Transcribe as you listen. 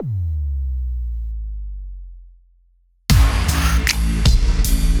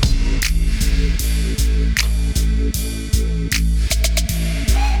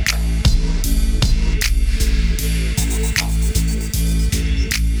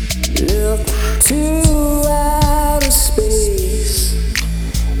to outer space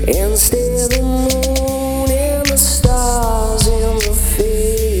and stare the moon and the stars in the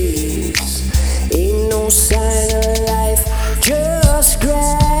face. Ain't no sign of life, just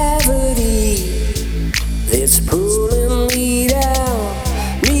gravity that's pulling me down,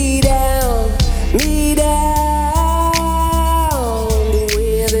 me down, me down to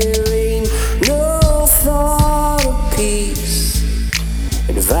where there ain't no thought of peace.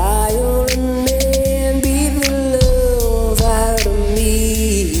 And violent men be the love out of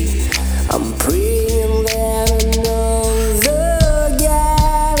me. I'm praying that another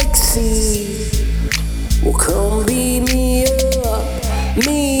galaxy will come beat me up,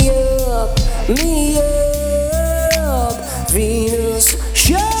 me up, me up. Venus,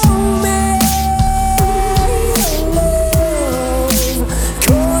 show me your love,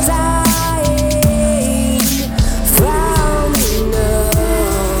 'cause I ain't found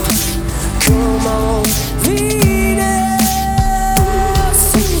enough. Come on, Venus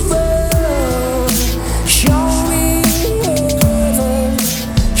above, show me heaven,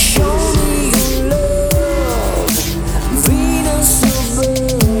 show me your love, Venus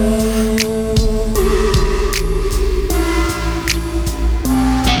above.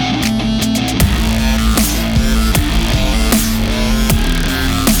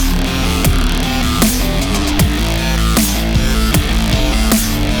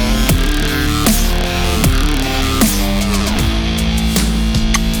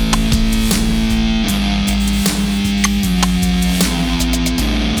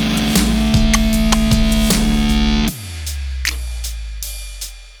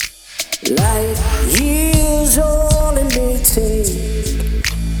 Light years all it may take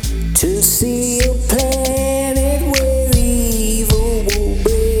to see a planet where evil will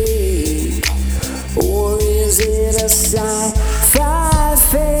break. Or is it a sci-fi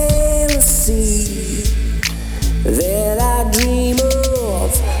fantasy that I dream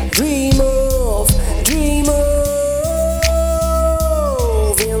of, dream of, dream of?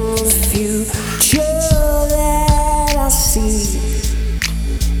 In the future that I see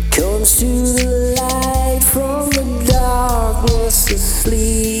comes to the light from the darkness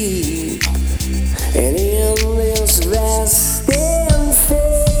asleep. And in this vast infinity,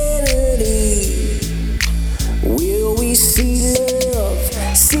 will we see love,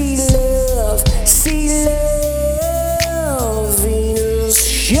 see love, see love? Venus,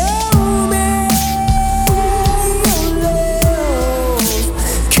 show me your love,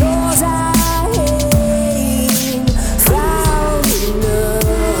 'cause I ain't found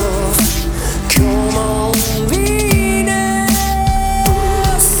enough. Come on, Venus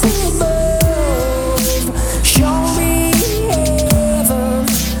above, show me heaven,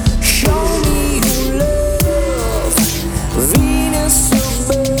 show me your love, Venus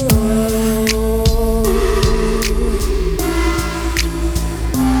above.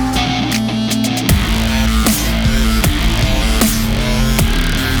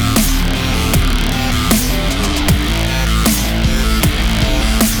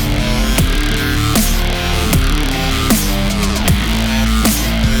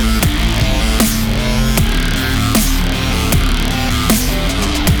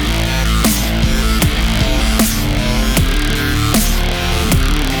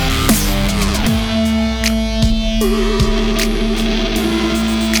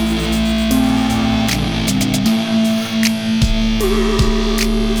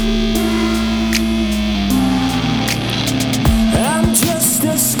 I'm just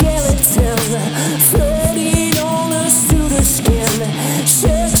a skeleton floating on a suit of skin,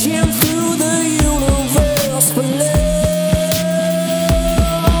 searching through the universe for love.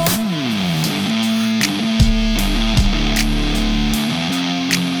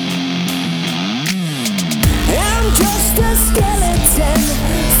 I'm just a skeleton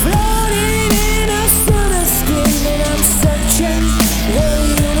floating in a suit of skin, and I'm searching the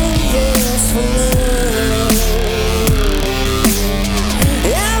universe for love.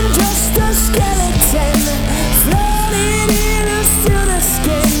 I'm just a skeleton floating in a suit of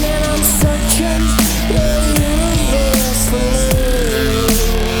skin, and I'm searching the universe for love.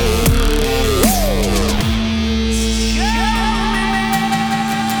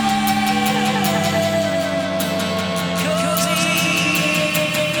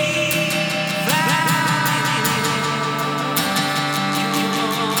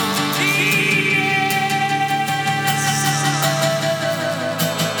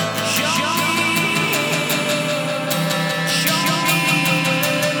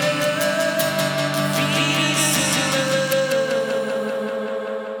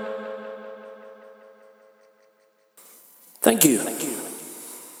 Thank you.